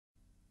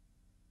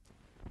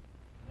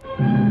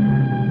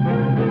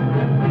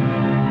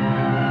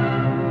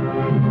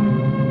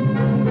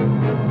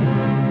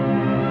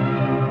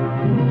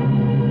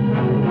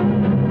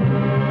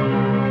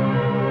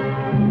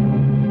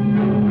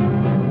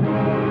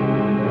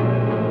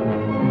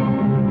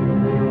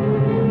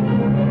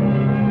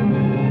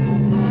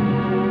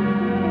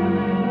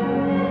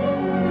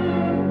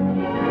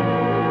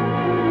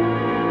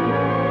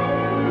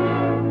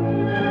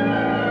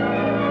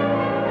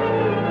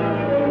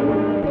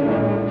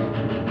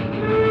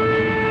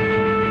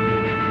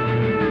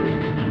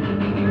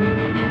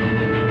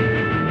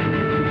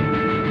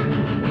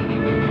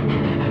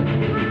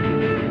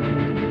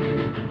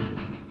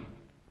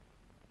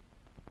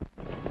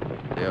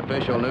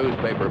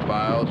newspaper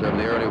files of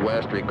the early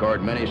West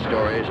record many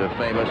stories of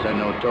famous and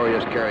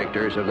notorious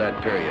characters of that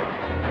period.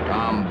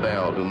 Tom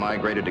Bell, who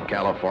migrated to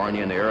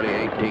California in the early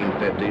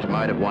 1850s,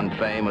 might have won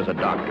fame as a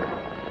doctor.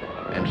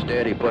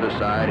 Instead, he put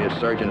aside his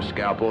surgeon's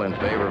scalpel in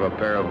favor of a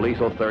pair of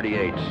lethal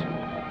 .38s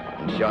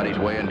and shot his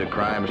way into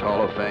crime's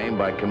Hall of Fame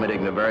by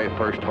committing the very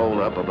first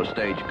holdup of a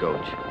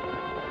stagecoach.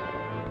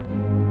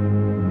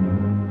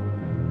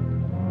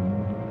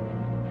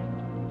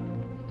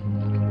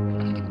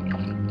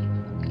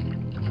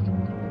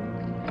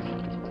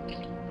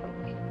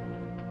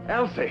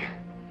 Elsie,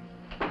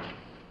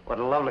 what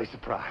a lovely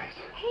surprise.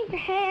 Hey, your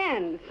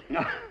hands.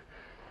 No.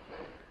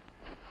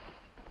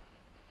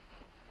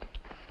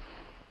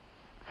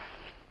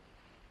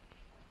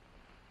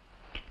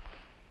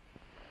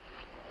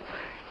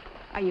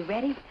 Are you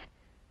ready?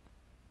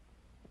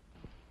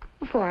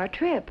 For our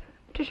trip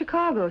to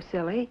Chicago,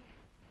 silly.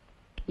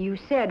 You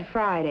said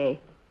Friday.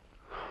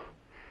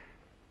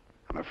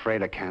 I'm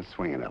afraid I can't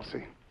swing it,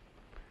 Elsie.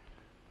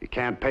 You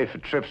can't pay for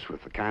trips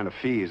with the kind of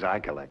fees I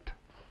collect.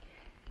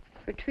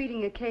 For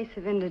treating a case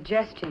of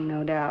indigestion,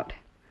 no doubt.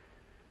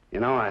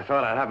 You know, I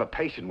thought I'd have a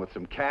patient with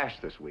some cash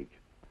this week.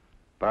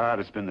 But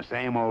it's been the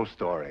same old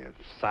story. A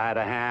side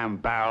of ham,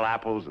 barrel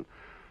apples, and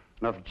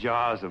enough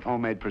jars of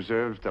homemade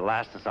preserves to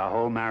last us our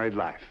whole married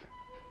life.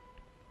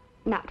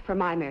 Not for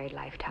my married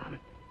life, Tom.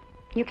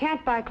 You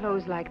can't buy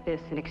clothes like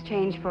this in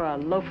exchange for a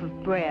loaf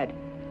of bread.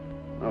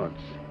 Oh,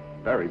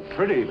 it's very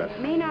pretty, but...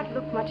 It may not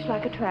look much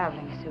like a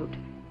traveling suit,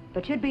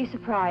 but you'd be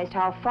surprised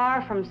how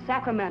far from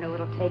Sacramento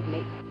it'll take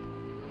me.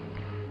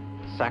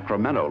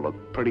 Sacramento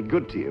looked pretty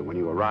good to you when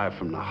you arrived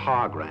from the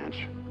hog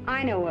ranch.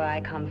 I know where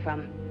I come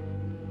from,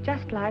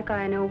 just like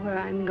I know where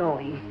I'm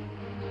going.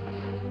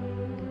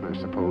 I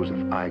suppose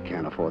if I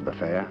can't afford the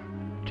fare,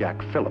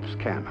 Jack Phillips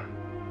can.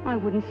 I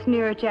wouldn't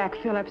sneer at Jack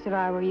Phillips if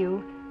I were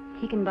you.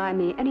 He can buy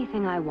me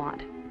anything I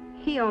want.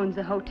 He owns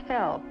a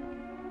hotel.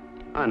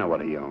 I know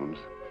what he owns.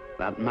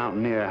 That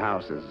Mountaineer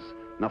house is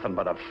nothing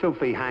but a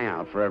filthy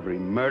hangout for every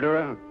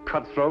murderer,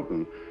 cutthroat,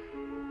 and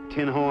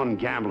tin horn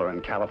gambler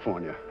in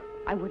California.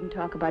 I wouldn't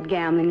talk about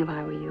gambling if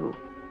I were you.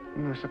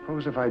 I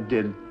suppose if I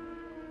did,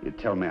 you'd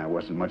tell me I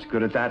wasn't much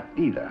good at that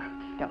either.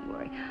 Don't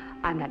worry.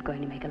 I'm not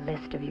going to make a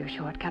list of your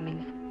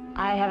shortcomings.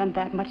 I haven't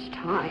that much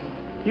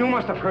time. You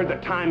must have heard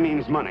that time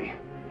means money.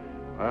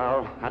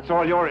 Well, that's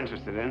all you're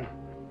interested in.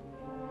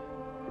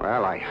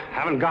 Well, I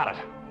haven't got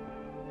it.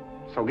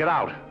 So get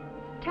out.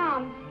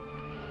 Tom,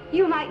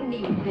 you might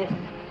need this.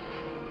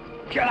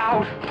 Get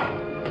out!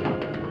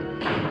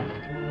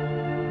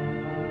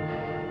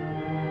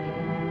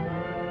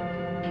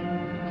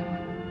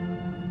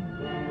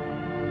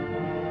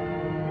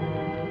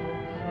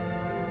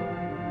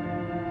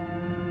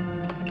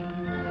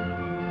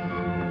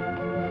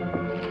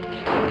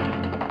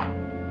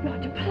 Your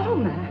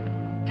diploma.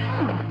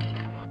 Tom.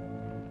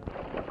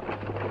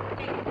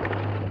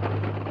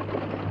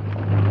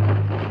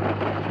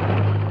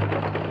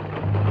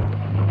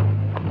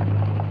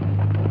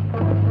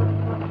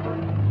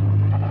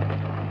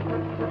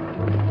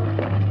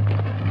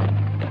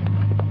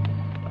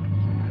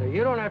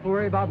 You don't have to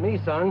worry about me,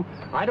 son.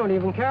 I don't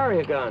even carry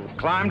a gun.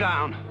 Climb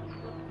down.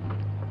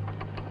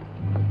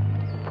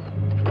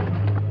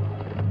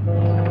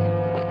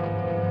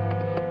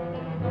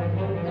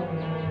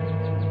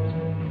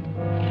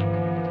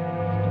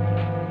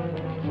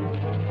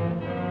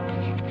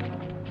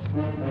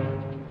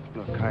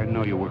 Look, I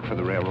know you work for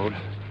the railroad.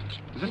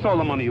 Is this all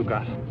the money you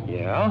got?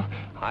 Yeah,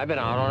 I've been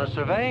out on a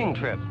surveying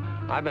trip.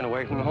 I've been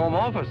away from the home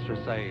office for,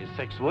 say,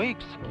 6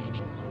 weeks.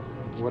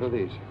 What are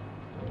these?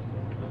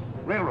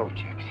 Railroad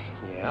checks.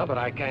 Yeah, but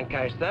I can't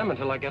cash them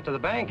until I get to the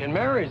bank in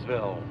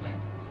Marysville.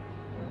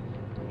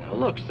 Now,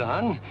 look,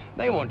 son,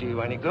 they won't do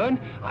you any good.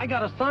 I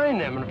gotta sign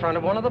them in front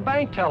of one of the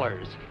bank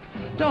tellers.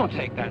 Don't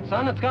take that,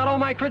 son. It's got all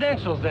my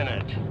credentials in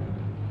it.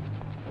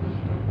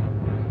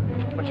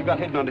 What you got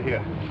hidden under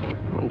here?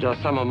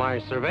 Just some of my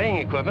surveying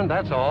equipment,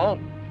 that's all.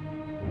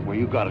 Well,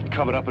 you got it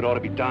covered up. It ought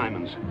to be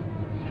diamonds.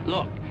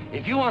 Look,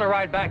 if you want to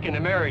ride back into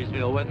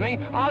Marysville with me,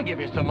 I'll give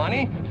you some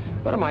money.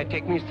 But it might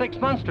take me 6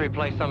 months to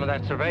replace some of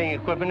that surveying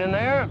equipment in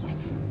there.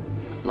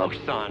 Look,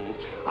 son,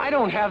 I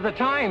don't have the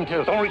time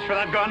to... Don't reach for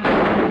that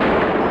gun.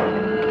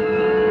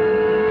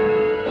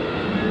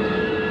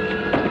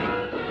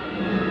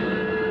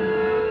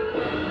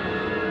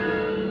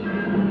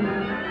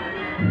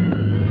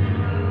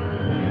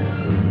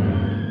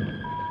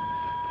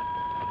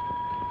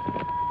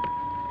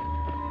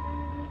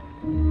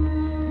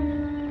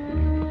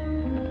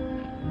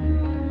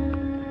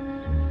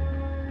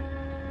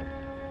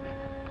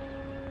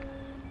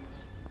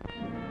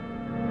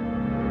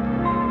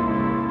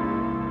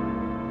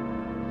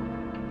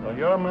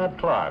 You're Matt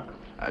Clark.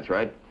 That's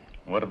right.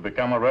 Would have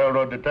become a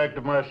railroad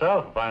detective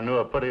myself if I knew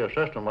a pretty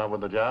assistant went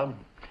with the job.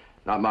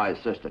 Not my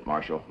assistant,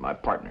 Marshal. My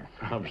partner.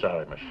 I'm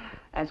sorry, miss.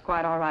 That's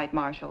quite all right,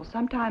 Marshal.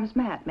 Sometimes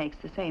Matt makes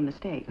the same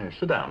mistake. Here,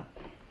 sit down.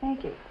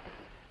 Thank you.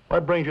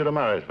 What brings you to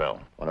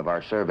Marysville? One of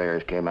our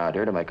surveyors came out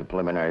here to make a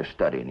preliminary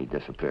study, and he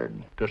disappeared.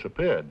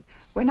 Disappeared.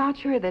 We're not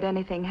sure that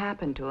anything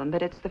happened to him,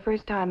 but it's the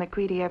first time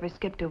McCready ever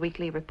skipped a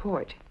weekly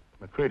report.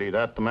 McCready,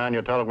 that the man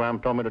your telegram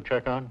told me to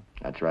check on?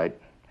 That's right.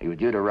 He was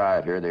due to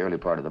arrive here the early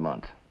part of the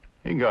month.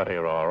 He got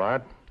here all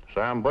right.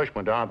 Sam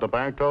Bushman down at the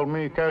bank told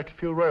me he cashed a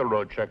few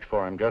railroad checks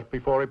for him just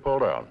before he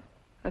pulled out.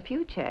 A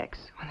few checks?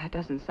 Well, that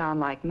doesn't sound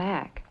like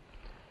Mac.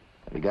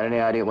 Have you got any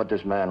idea what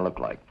this man looked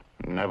like?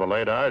 Never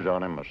laid eyes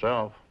on him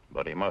myself,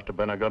 but he must have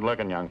been a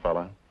good-looking young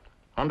fella.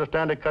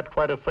 Understand he cut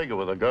quite a figure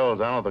with the girls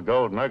down at the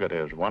Gold Nugget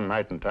his one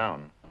night in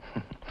town.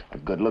 A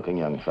good-looking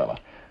young fella.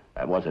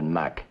 That wasn't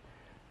Mac.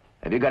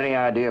 Have you got any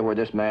idea where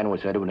this man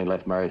was headed when he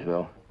left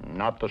Marysville?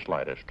 Not the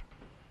slightest.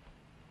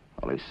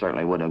 Well, he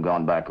certainly wouldn't have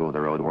gone back over the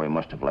road where he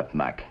must have left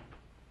Mac.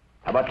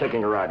 How about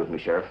taking a ride with me,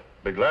 Sheriff?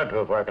 Be glad to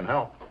if I can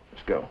help.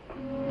 Let's go.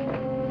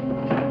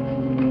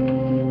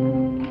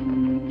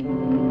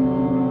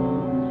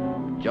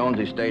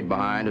 Jonesy stayed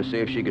behind to see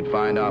if she could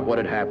find out what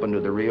had happened to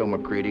the real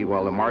McCready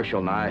while the marshal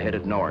and I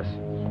headed north.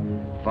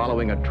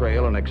 Following a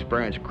trail an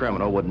experienced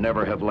criminal would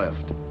never have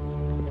left.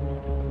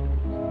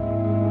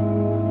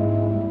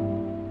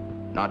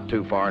 Not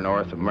too far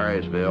north of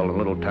Marysville, a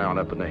little town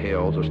up in the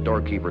hills, a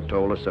storekeeper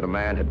told us that a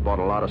man had bought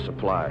a lot of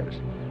supplies.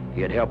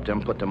 He had helped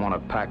him put them on a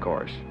pack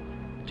horse.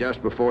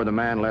 Just before the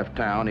man left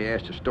town, he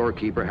asked the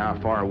storekeeper how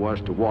far it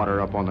was to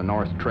water up on the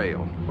north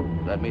trail.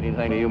 Does that mean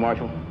anything to you,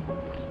 Marshal?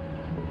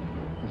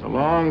 It's a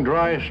long,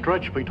 dry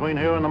stretch between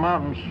here and the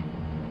mountains.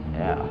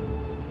 Yeah.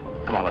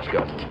 Come on, let's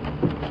go.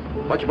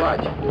 Much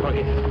obliged.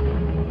 Okay.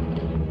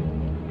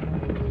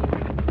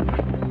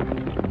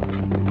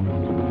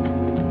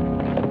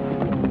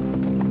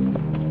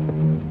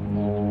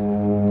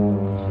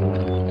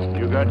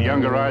 You got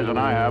younger eyes than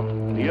I have.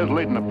 He is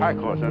leading the pack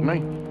horse, isn't he?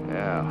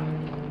 Yeah.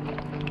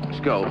 Let's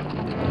go.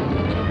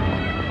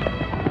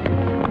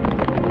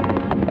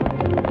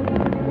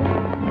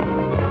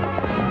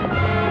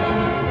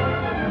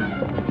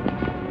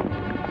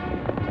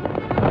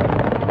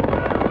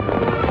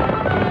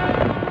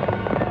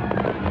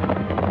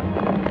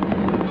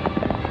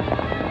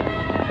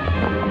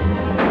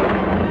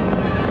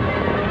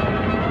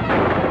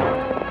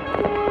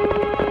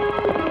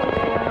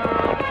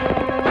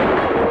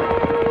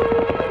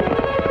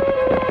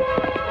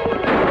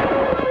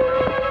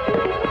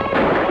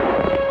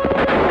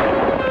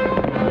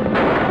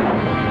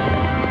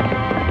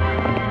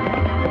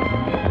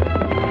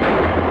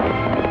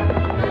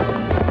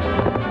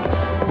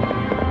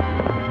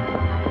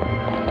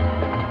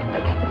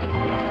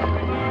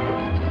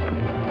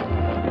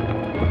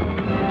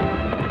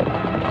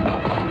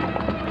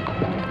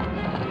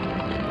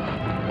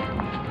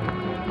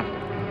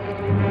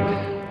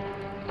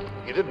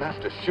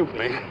 Shoot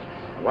me.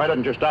 Why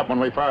didn't you stop when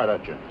we fired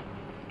at you?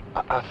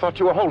 I thought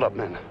you were hold-up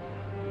men.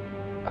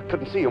 I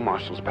couldn't see your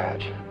marshal's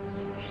badge.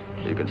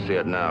 You can see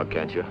it now,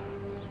 can't you?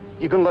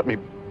 You gonna let me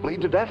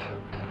bleed to death?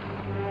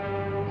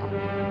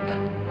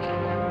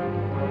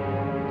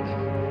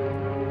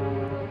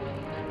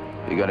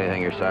 You got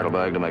anything in your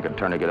saddlebag to make a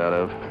tourniquet out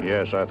of?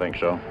 Yes, I think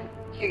so.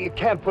 You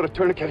can't put a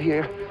tourniquet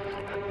here.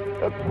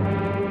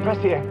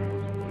 Press here.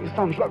 Your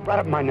thumb's right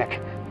up my neck.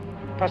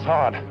 Press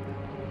hard.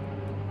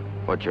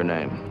 What's your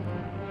name?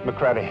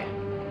 McCready.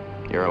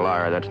 You're a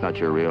liar. That's not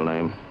your real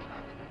name.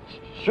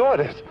 Sure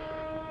it is.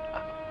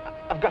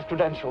 I've got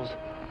credentials.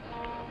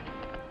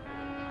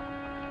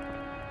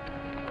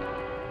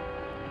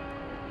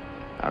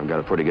 I've got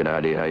a pretty good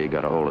idea how you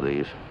got a hold of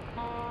these.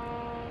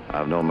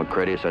 I've known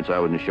McCready since I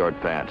was in short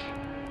pants.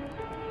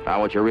 I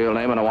want your real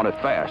name, and I want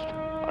it fast.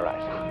 All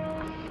right.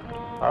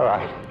 All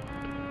right.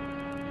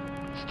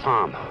 It's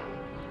Tom.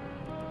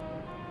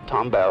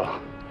 Tom Bell.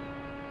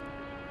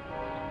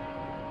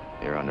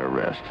 You're under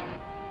arrest.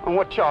 On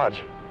what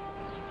charge?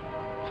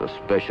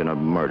 Suspicion of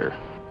murder.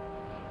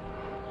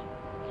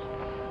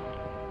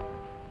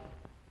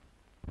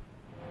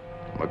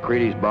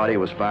 McCready's body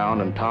was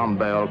found, and Tom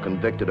Bell,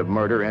 convicted of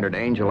murder, entered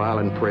Angel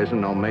Island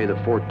Prison on May the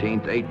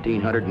 14th,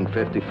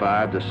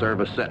 1855, to serve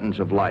a sentence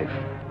of life.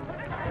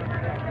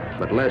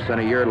 But less than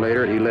a year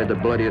later, he led the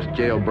bloodiest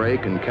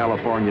jailbreak in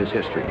California's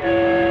history.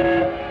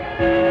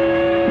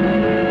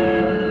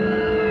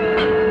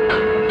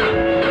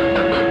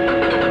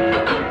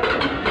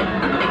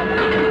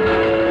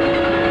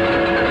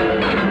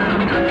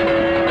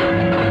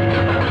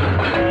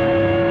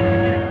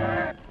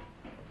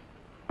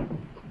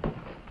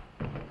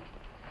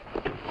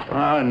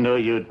 I knew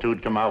you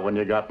two'd come out when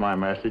you got my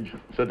message.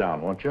 Sit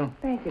down, won't you?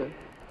 Thank you.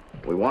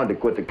 We wanted to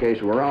quit the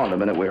case we were on the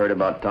minute we heard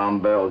about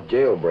Tom Bell's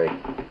jailbreak.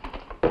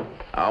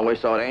 I always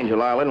thought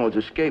Angel Island was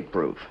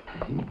escape-proof.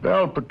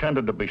 Bell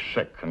pretended to be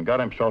sick and got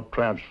himself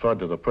transferred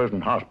to the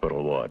prison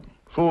hospital ward.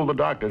 Fooled the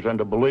doctors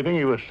into believing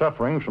he was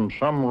suffering from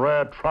some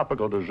rare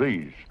tropical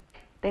disease.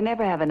 They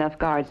never have enough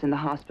guards in the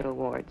hospital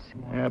wards.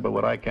 Yeah, but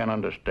what I can't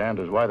understand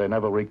is why they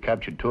never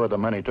recaptured two of the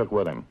men he took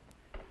with him.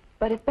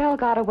 But if Bell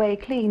got away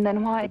clean,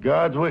 then why... The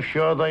guards were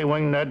sure they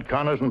winged Ned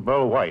Connors and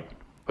Bill White,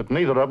 but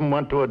neither of them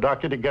went to a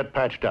doctor to get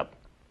patched up.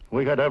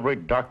 We had every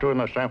doctor in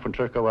the San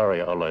Francisco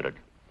area alerted.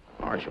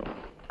 Marshal,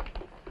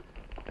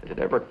 has it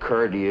ever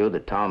occurred to you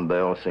that Tom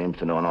Bell seems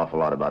to know an awful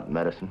lot about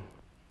medicine?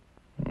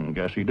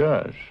 Guess he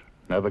does.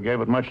 Never gave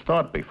it much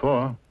thought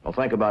before. Well,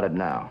 think about it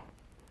now.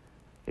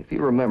 If you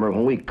remember,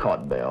 when we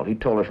caught Bell, he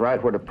told us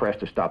right where to press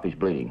to stop his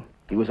bleeding.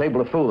 He was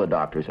able to fool the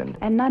doctors and...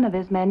 And none of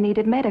his men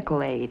needed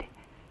medical aid.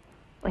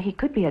 Well, he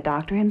could be a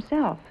doctor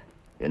himself.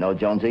 You know,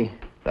 Jonesy,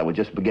 that was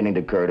just beginning to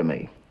occur to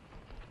me.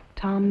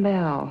 Tom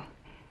Bell.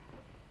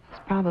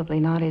 It's probably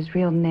not his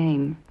real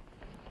name.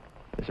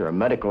 Is there a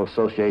medical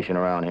association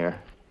around here?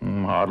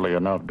 Hardly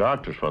enough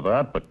doctors for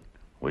that, but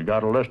we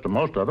got a list of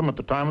most of them at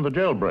the time of the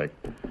jailbreak.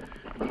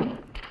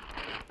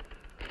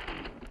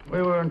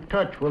 We were in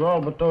touch with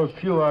all but those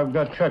few I've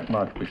got check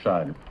marks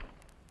beside them.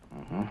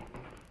 Mm-hmm.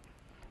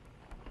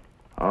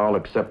 All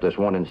except this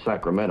one in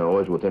Sacramento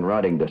is within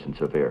riding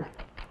distance of here.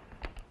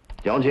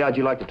 Jonesy, how'd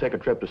you like to take a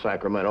trip to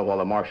Sacramento while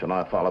the marshal and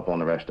I follow up on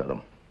the rest of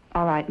them?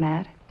 All right,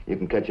 Matt. You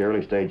can catch the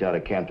early stage out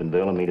of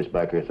Camptonville and meet us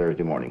back here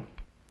Thursday morning.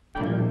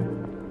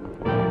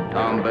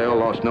 Tom Bell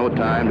lost no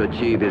time to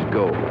achieve his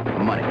goal,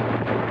 money.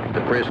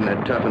 The prison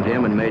had toughened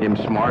him and made him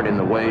smart in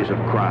the ways of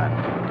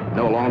crime.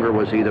 No longer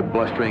was he the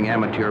blustering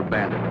amateur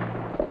bandit.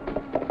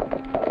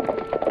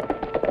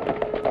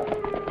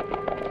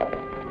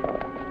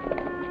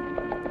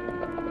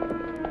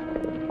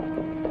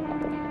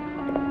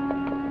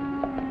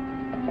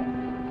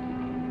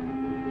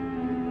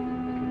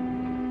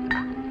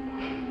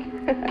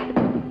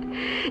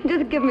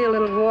 Just give me a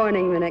little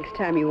warning the next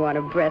time you want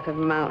a breath of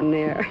mountain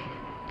air.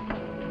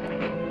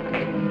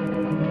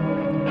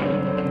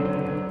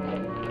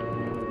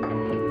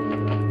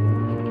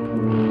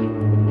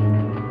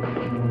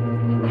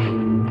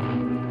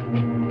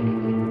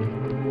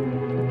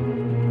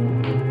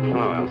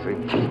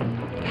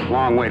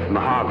 Long way from the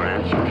hog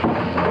ranch.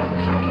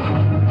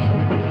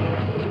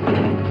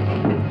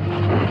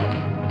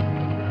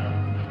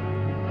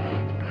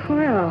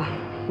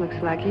 Well, looks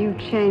like you've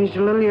changed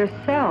a little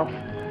yourself.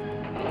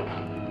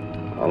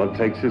 All it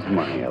takes is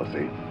money,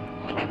 Elsie.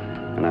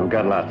 And I've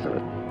got lots of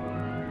it.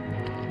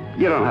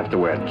 You don't have to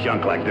wear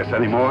junk like this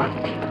anymore.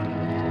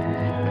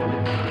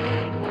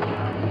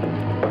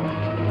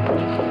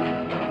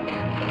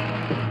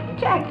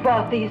 Jack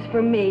bought these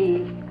for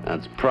me.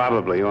 That's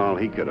probably all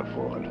he could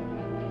afford.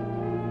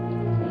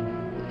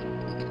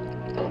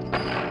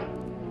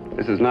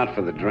 This is not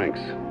for the drinks.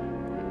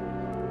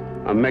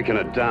 I'm making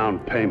a down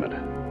payment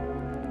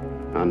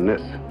on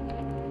this.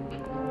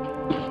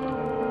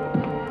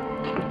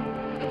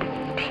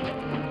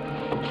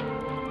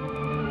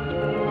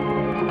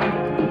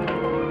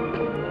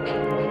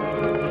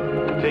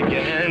 Take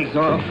your hands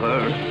off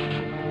her.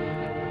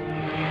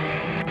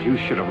 You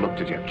should have looked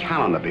at your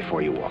calendar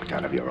before you walked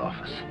out of your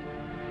office.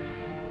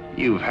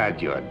 You've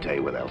had your day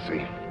with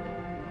Elsie.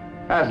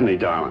 Hasn't he,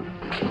 darling?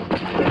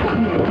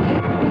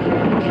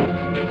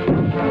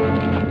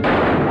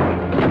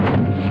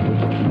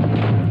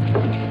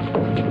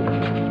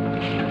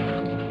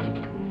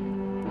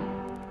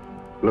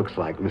 Looks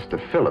like Mr.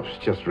 Phillips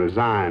just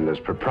resigned as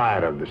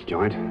proprietor of this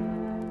joint.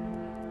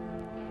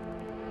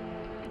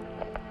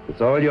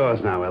 It's all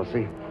yours now,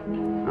 Elsie.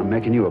 I'm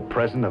making you a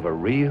present of a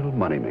real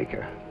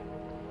moneymaker.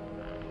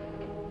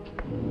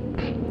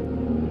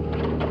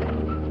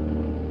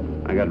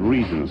 I got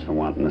reasons for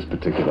wanting this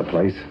particular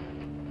place.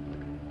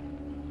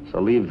 So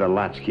leave the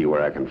latchkey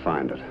where I can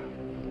find it.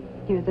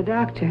 You're the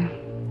doctor.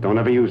 Don't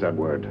ever use that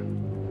word.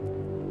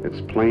 It's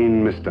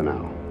plain Mr.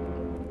 now.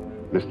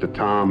 Mr.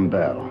 Tom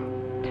Bell.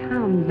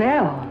 Tom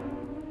Bell?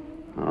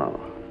 Oh.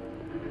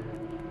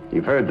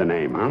 You've heard the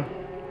name, huh?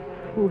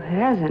 Who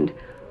hasn't?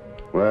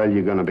 Well,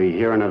 you're gonna be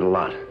hearing it a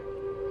lot.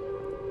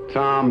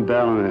 Tom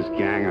Bell and his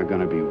gang are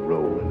gonna be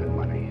rolling in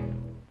money.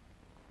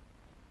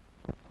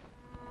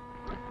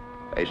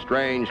 A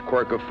strange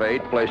quirk of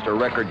fate placed a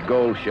record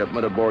gold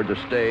shipment aboard the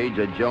stage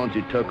that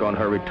Jonesy took on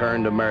her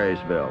return to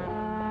Marysville.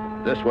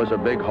 This was a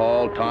big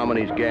haul Tom and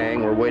his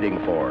gang were waiting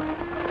for.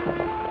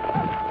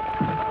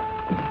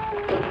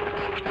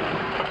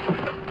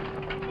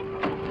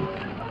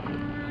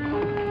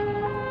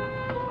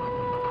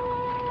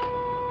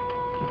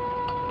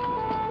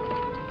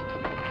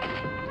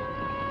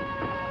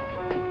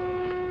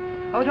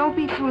 Oh, don't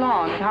be too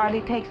long. It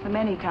hardly takes them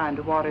any time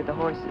to water the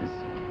horses.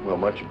 Well,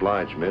 much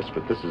obliged, miss,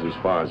 but this is as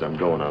far as I'm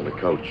going on the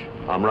coach.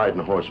 I'm riding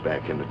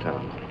horseback into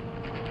town.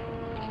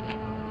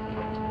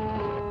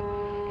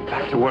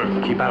 Back to work.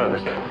 Keep out of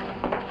this.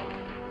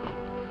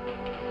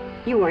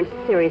 You weren't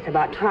serious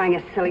about trying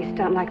a silly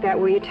stunt like that,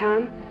 were you,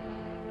 Tom?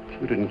 If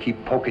you didn't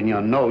keep poking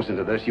your nose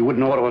into this, you wouldn't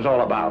know what it was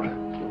all about.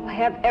 I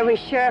have every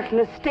sheriff in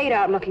the state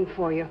out looking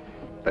for you.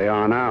 They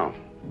are now.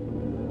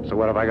 So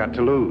what have I got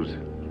to lose?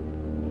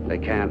 They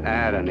can't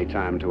add any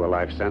time to a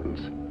life sentence.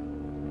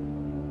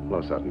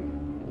 Hello, Sutton.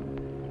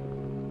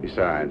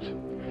 Besides,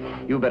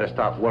 you better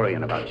stop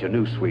worrying about your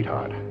new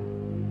sweetheart.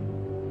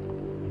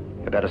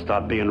 You better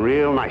start being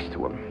real nice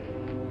to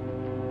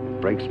him.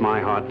 Breaks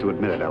my heart to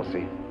admit it,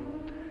 Elsie,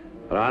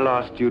 but I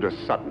lost you to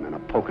Sutton in a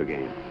poker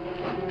game.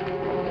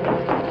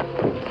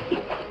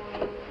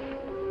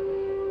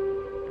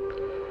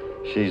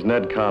 She's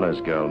Ned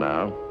Connor's girl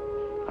now.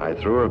 I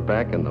threw her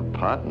back in the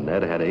pot, and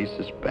Ned had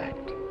aces backed.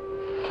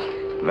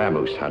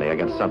 Vamoose, honey, I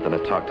got something to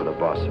talk to the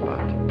boss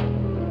about.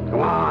 Come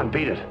on,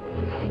 beat it.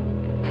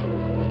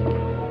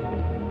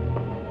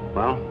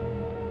 Well,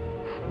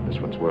 This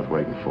one's worth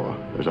waiting for.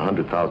 There's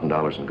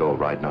 $100,000 in gold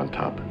riding on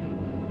top.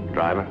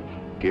 Driver?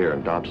 Gear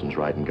and Dobson's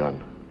riding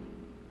gun.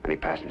 Any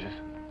passengers?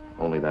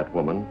 Only that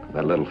woman,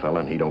 that little fella,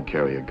 and he don't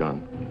carry a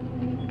gun.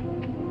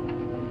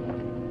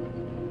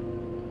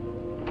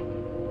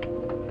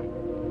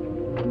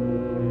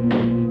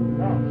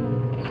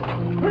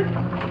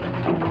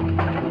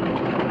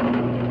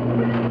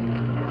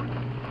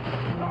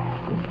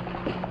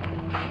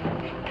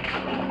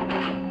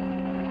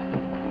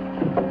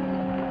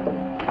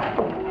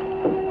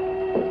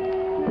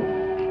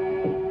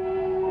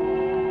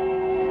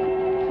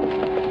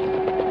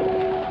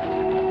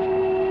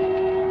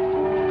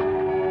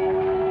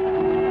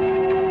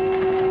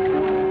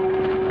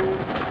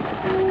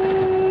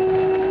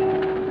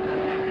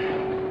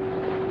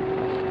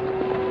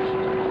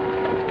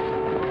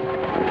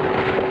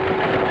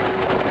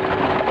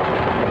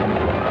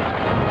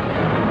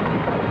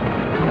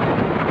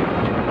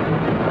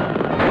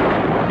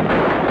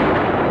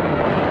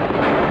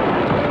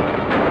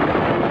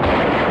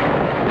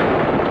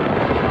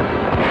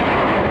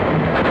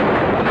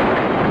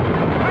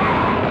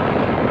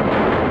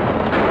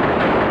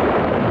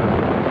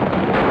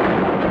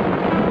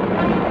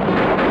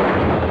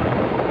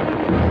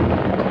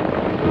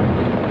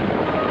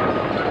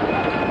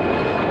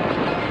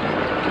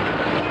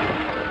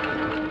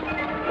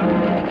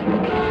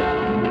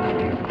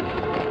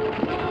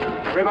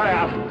 Everybody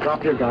out.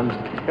 Drop your guns.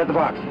 Get the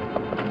box.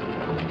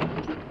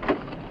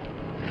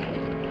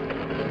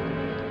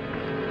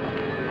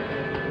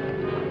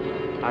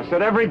 I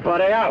said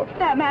everybody out.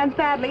 That man's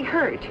badly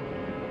hurt.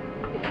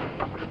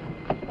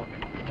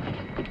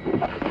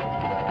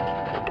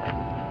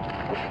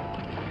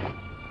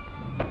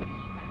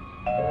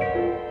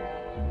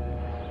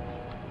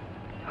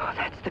 Oh,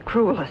 that's the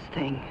cruelest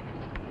thing.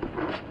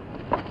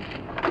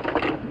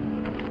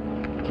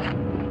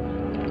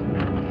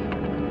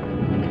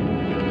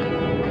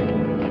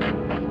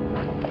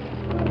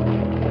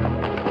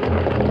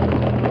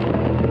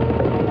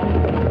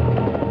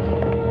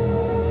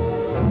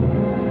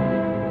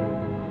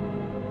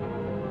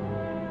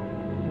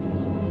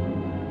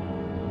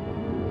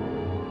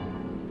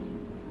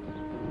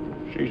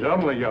 She's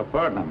only your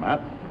partner,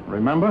 Matt.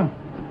 Remember?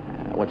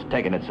 What's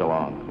taking it so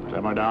long?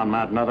 Simmer down,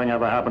 Matt. Nothing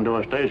ever happened to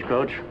a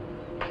stagecoach.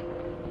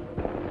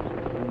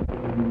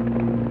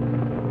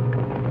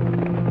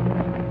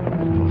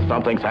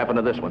 Something's happened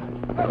to this one.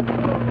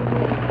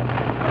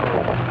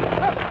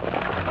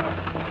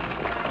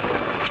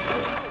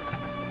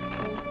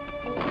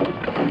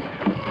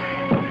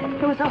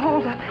 There was a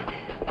holdup.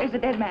 There's a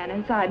dead man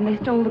inside, and they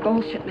stole the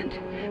gold shipment.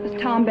 It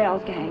was Tom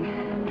Bell's gang.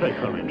 Take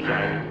her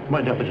inside.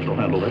 My deputies will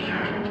handle this.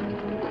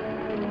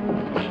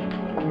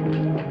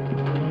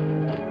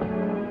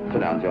 Sit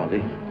down, Jonesy.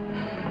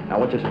 Now,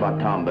 what's this about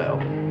Tom Bell?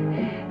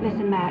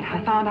 Listen, Matt,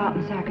 I found out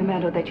in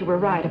Sacramento that you were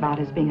right about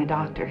his being a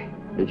doctor.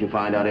 Did you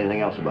find out anything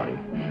else about him?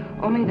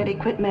 Only that he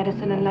quit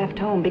medicine and left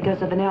home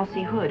because of an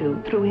Elsie Hood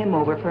who threw him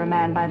over for a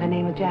man by the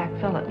name of Jack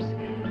Phillips.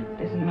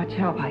 Isn't much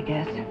help, I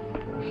guess.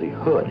 See,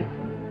 Hood.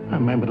 A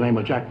man by the name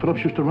of Jack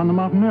Phillips used to run the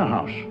Mountaineer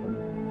House.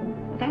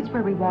 That's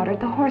where we watered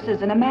the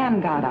horses and a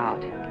man got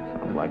out.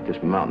 Sounds like this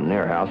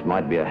Mountaineer House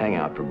might be a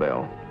hangout for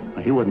Bell.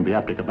 He wouldn't be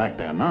apt to go back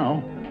there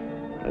now.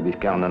 Maybe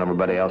he's counting on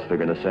everybody else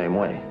figuring the same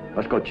way.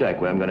 Let's go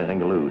check. We haven't got anything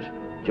to lose.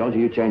 Jonesy,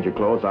 you change your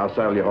clothes. I'll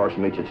saddle your horse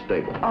and meet you at the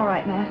stable. All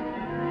right, Matt.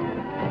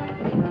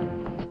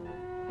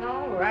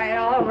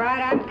 All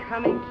right, I'm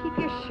coming. Keep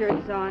your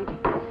shirts on.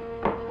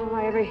 All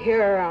I ever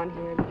hear around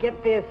here,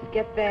 get this,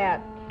 get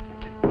that.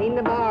 Clean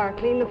the bar,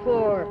 clean the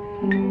floor.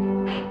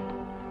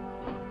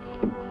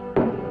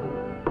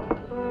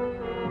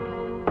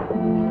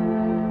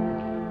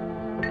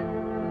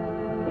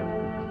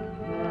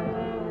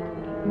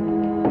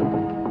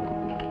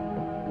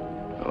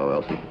 Hello,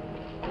 Elsie.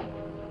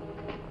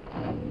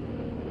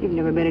 You've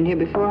never been in here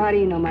before. How do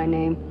you know my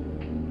name?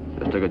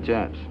 Just took a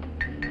chance.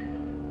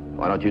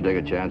 Why don't you take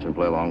a chance and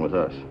play along with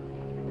us?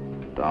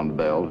 Tom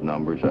Bell's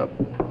number's up.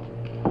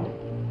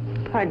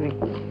 Pardon me.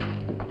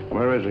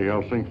 Where is he,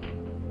 Elsie?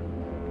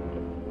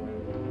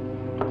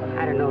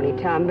 I don't know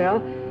any Tom Bell.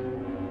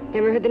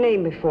 Never heard the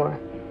name before.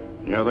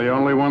 You're the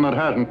only one that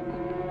hasn't.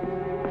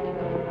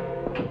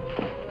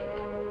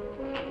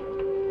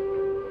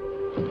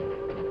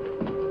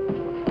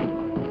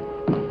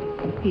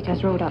 He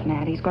just rode up,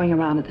 Matt. He's going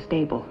around to the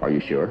stable. Are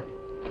you sure?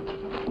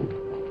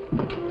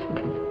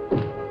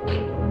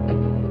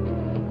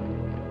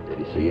 Did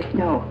he see you?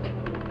 No.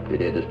 If he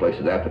did, this place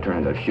is apt to turn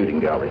into a shooting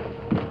gallery.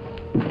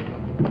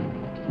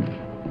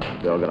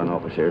 Bell got an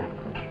office here.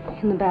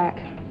 In the back.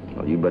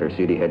 Well, you better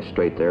see that he heads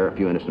straight there. A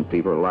few innocent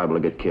people are liable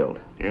to get killed.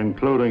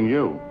 Including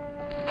you.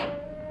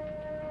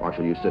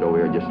 Marshal, you sit over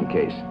here just in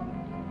case.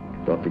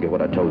 Don't forget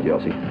what I told you,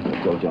 Elsie.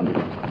 Let's go,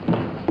 Jonesy.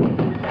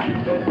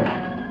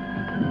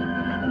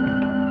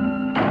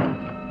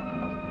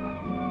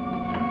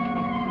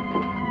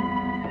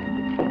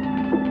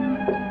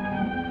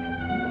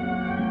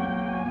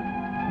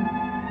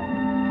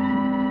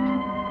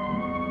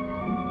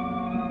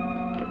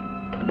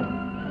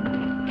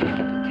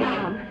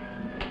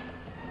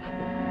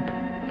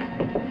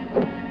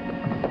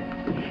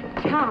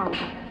 Tom.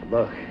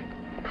 Look,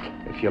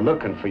 if you're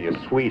looking for your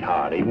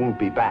sweetheart, he won't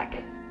be back.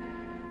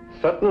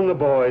 Sutton and the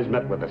boys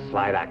met with a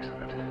slight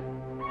accident.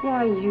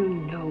 Why, you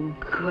no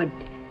good.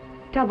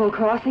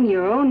 Double-crossing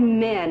your own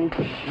men.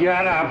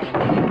 Shut up.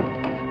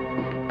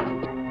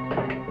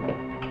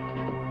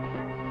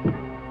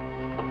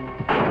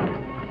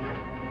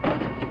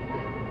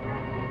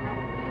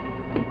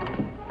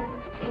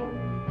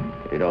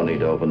 You don't need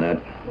to open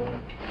that.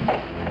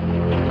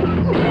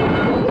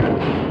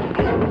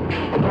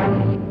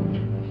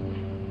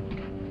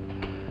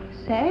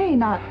 Say,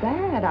 not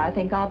bad. I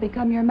think I'll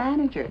become your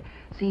manager.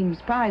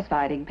 Seems prize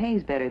fighting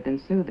pays better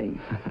than soothing.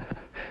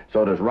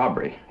 So does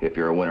robbery, if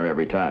you're a winner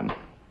every time.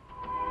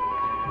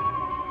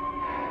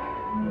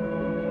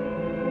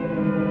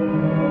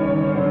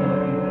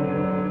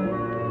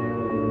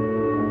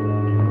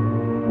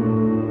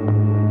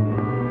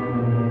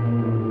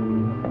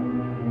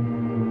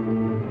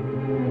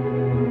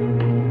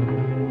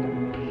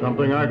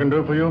 Something I can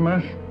do for you,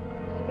 miss?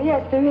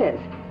 Yes, there is.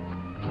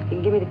 You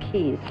can give me the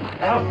keys.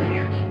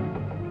 Elsie.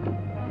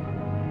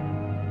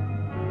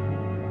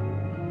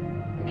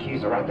 The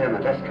keys are right there in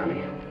the desk,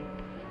 honey.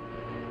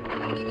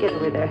 Get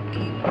over there.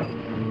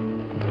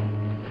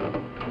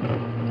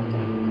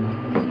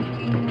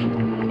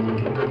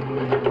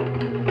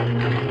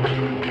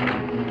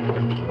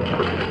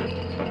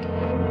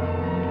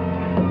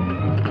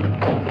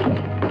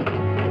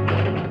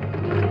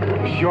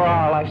 You sure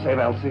are a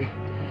lifesaver, Elsie.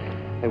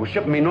 They were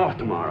shipping me north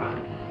tomorrow.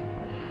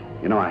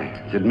 You know, I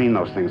didn't mean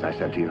those things I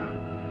said to you.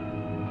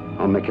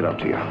 I'll make it up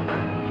to you.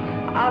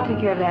 I'll take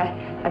care of that.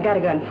 I've got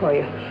a gun for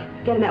you.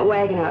 Get in that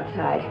wagon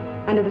outside,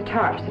 under the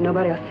tarp, so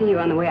nobody will see you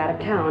on the way out of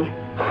town.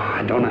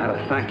 I don't know how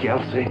to thank you,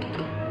 Elsie.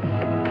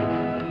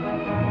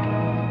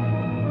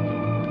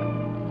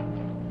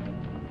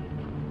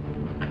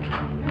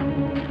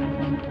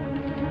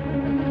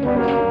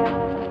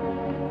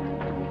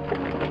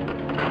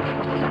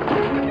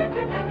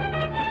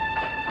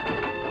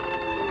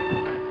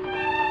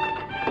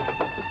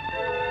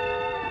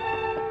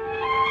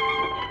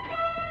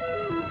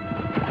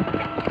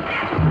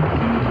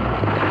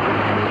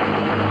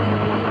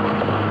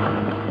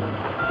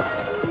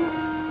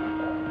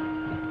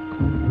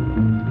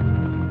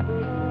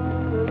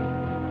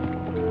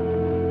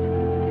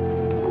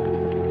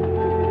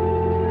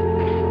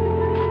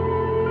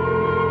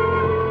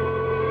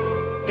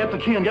 Get the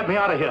key and get me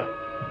out of here.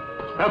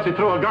 Elsie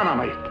threw a gun on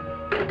me.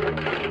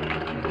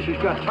 She's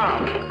got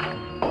Tom.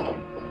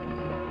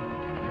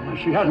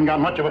 She hasn't got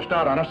much of a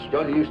start on us.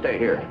 Jonesy, you stay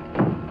here.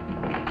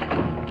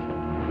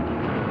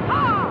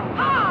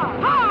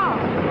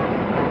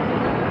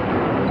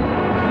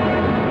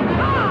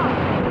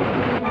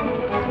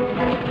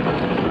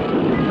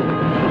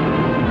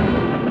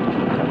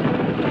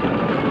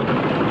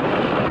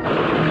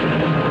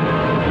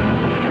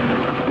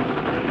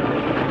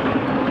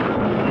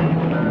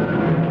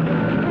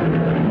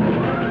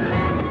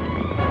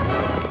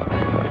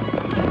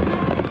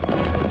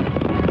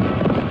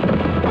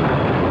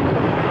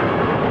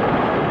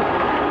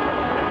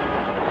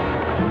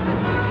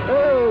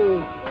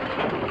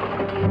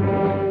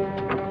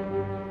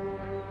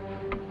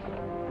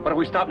 What are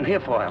we stopping here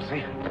for,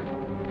 Elsie?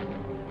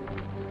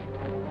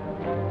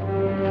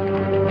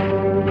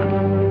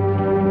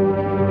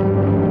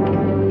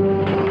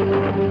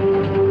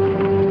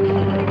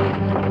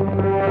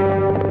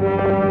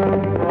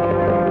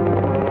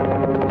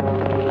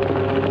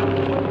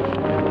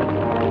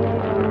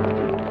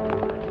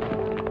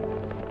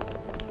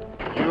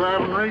 You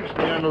haven't reached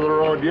the end of the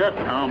road yet,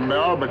 Tom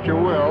Bell, but you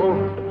will.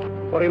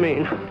 What do you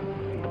mean?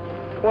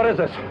 What is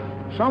this?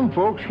 Some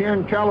folks here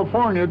in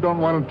California don't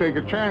want to take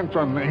a chance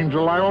on the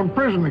Angel I own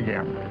prison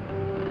again.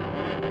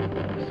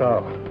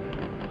 So,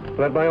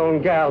 let my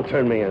own gal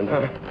turn me in,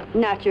 huh?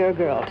 Not your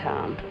girl,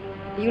 Tom.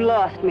 You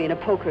lost me in a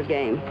poker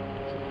game.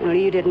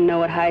 Only you didn't know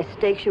what high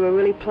stakes you were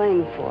really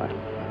playing for.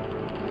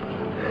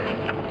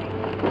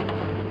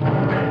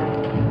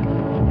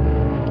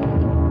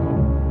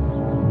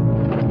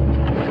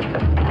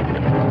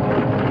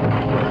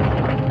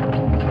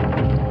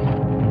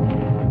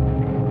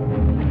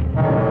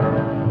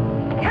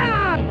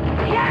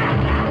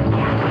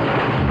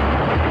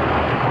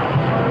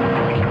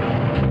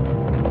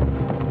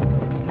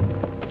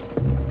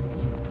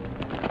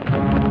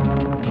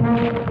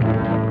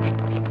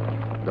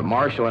 The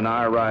marshal and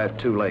I arrived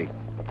too late.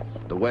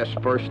 The West's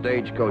first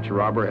stagecoach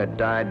robber had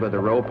died by the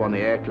rope on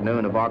the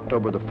afternoon of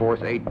October the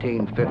 4th,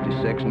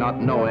 1856,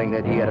 not knowing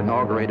that he had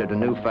inaugurated a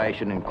new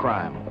fashion in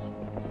crime.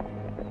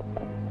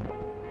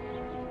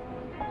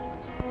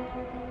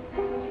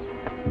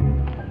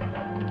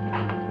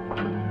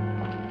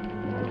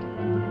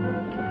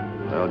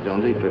 Well,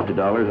 Jonesy,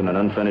 $50 and an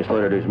unfinished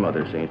letter to his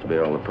mother seems to be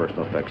all the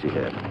personal effects he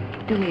had.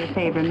 Do me a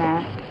favor,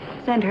 Matt.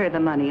 Send her the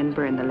money and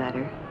burn the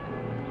letter.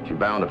 She's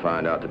bound to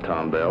find out that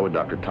Tom Bell with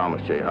Dr.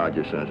 Thomas J.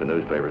 Hodges as soon as the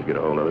newspapers get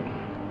a hold of it.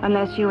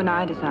 Unless you and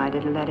I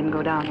decided to let him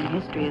go down in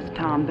history as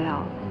Tom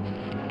Bell.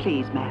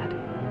 Please, Matt.